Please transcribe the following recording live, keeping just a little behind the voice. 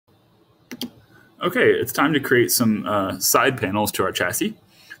Okay, it's time to create some side panels to our chassis.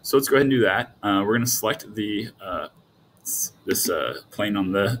 So let's go ahead and do that. We're going to select the this plane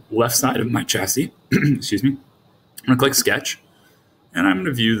on the left side of my chassis. Excuse me. I'm going to click Sketch, and I'm going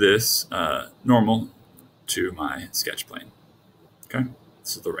to view this normal to my sketch plane. Okay,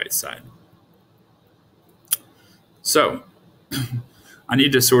 this is the right side. So I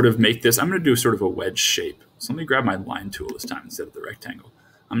need to sort of make this. I'm going to do sort of a wedge shape. So let me grab my line tool this time instead of the rectangle.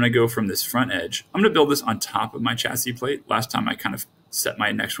 I'm going to go from this front edge. I'm going to build this on top of my chassis plate. Last time I kind of set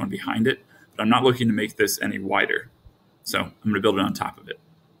my next one behind it, but I'm not looking to make this any wider. So I'm going to build it on top of it.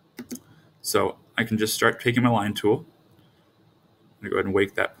 So I can just start taking my line tool. I'm going to go ahead and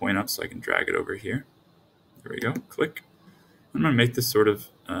wake that point up so I can drag it over here. There we go, click. I'm going to make this sort of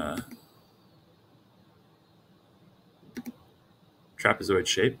trapezoid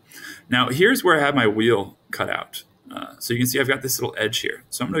shape. Now here's where I have my wheel cut out. So you can see I've got this little edge here.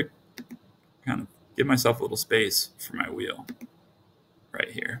 So I'm going to kind of give myself a little space for my wheel right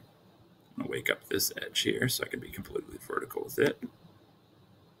here. I'm going to wake up this edge here so I can be completely vertical with it.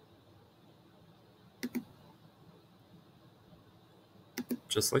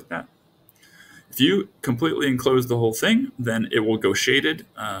 Just like that. If you completely enclose the whole thing, then it will go shaded.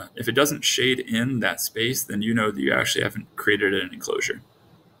 If it doesn't shade in that space, then you know that you actually haven't created an enclosure.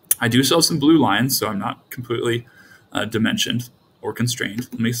 I do still have some blue lines, so I'm not completely dimensioned or constrained.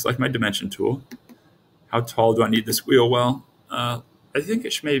 Let me select my dimension tool. How tall do I need this wheel? Well, I think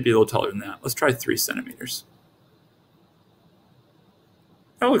it should maybe be a little taller than that. Let's try 3 centimeters.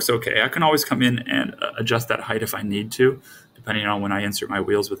 That looks okay. I can always come in and adjust that height if I need to, depending on when I insert my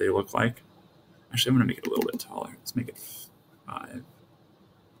wheels, what they look like. Actually, I'm going to make it a little bit taller. Let's make it 5.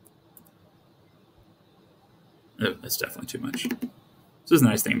 Oh, that's definitely too much. This is the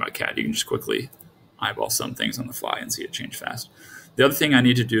nice thing about CAD. You can just quickly eyeball some things on the fly and see it change fast. The other thing I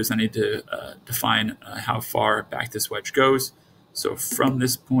need to do is I need to define how far back this wedge goes. So from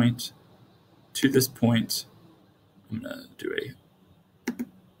this point to this point, I'm going to do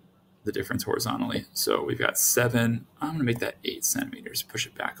the difference horizontally. So we've got 7. I'm going to make that 8 centimeters. Push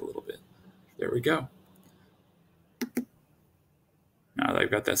it back a little bit. There we go. Now that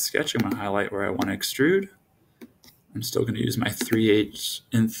I've got that sketch, I'm going to highlight where I want to extrude. I'm still going to use my 3/8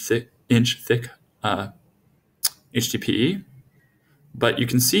 inch thick HDPE. But you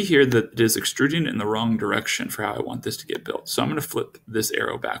can see here that it is extruding in the wrong direction for how I want this to get built. So I'm going to flip this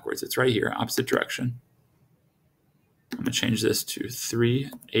arrow backwards. It's right here, opposite direction. I'm going to change this to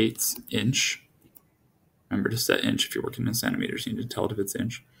 3/8 inch. Remember to set inch if you're working in centimeters. You need to tell it if it's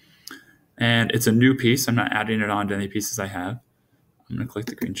inch. And it's a new piece. I'm not adding it on to any pieces I have. I'm going to click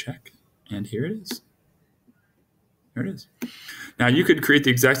the green check, and here it is. There it is. Now you could create the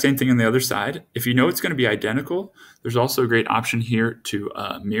exact same thing on the other side. If you know it's going to be identical, there's also a great option here to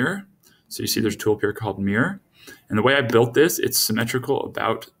mirror. So you see there's a tool here called mirror. And the way I built this, it's symmetrical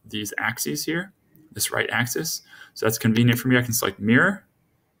about these axes here, this right axis. So that's convenient for me. I can select mirror.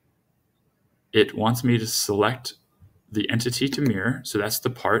 It wants me to select the entity to mirror. So that's the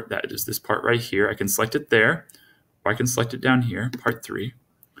part, that is this part right here. I can select it there, or I can select it down here, part 3. It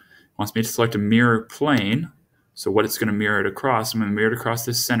wants me to select a mirror plane. So what it's going to mirror it across, I'm going to mirror it across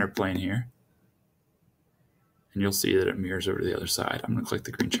this center plane here. And you'll see that it mirrors over to the other side. I'm going to click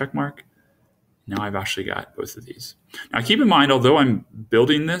the green check mark. Now I've actually got both of these. Now keep in mind, although I'm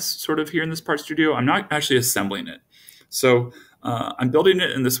building this sort of here in this part studio, I'm not actually assembling it. So I'm building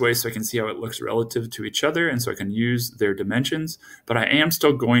it in this way so I can see how it looks relative to each other and so I can use their dimensions, but I am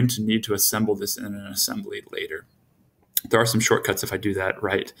still going to need to assemble this in an assembly later. There are some shortcuts if I do that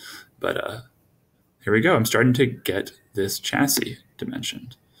right, but here we go. I'm starting to get this chassis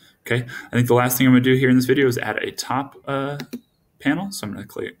dimensioned. Okay, I think the last thing I'm going to do here in this video is add a top panel. So I'm going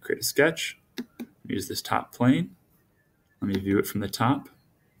to create a sketch, use this top plane. Let me view it from the top.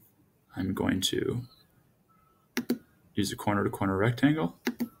 I'm going to use a corner-to-corner rectangle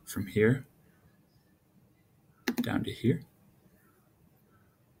from here down to here.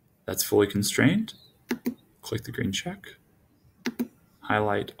 That's fully constrained. Click the green check.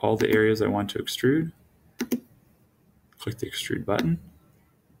 Highlight all the areas I want to extrude. Click the extrude button.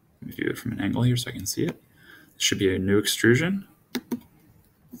 Let me view it from an angle here so I can see it. This should be a new extrusion,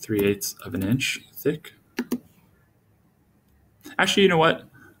 3/8 of an inch thick. Actually, you know what?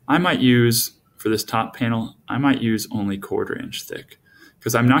 I might use, for this top panel, I might use only 1/4 inch thick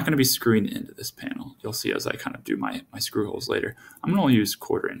because I'm not going to be screwing into this panel. You'll see as I kind of do my screw holes later. I'm going to only use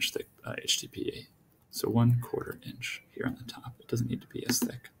 1/4 inch thick HDPE. So 1/4 inch here on the top. It doesn't need to be as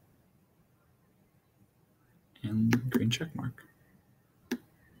thick. And green check mark.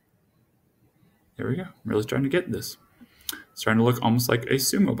 There we go. I'm really starting to get this. It's starting to look almost like a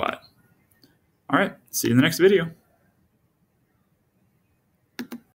Sumobot. All right, see you in the next video.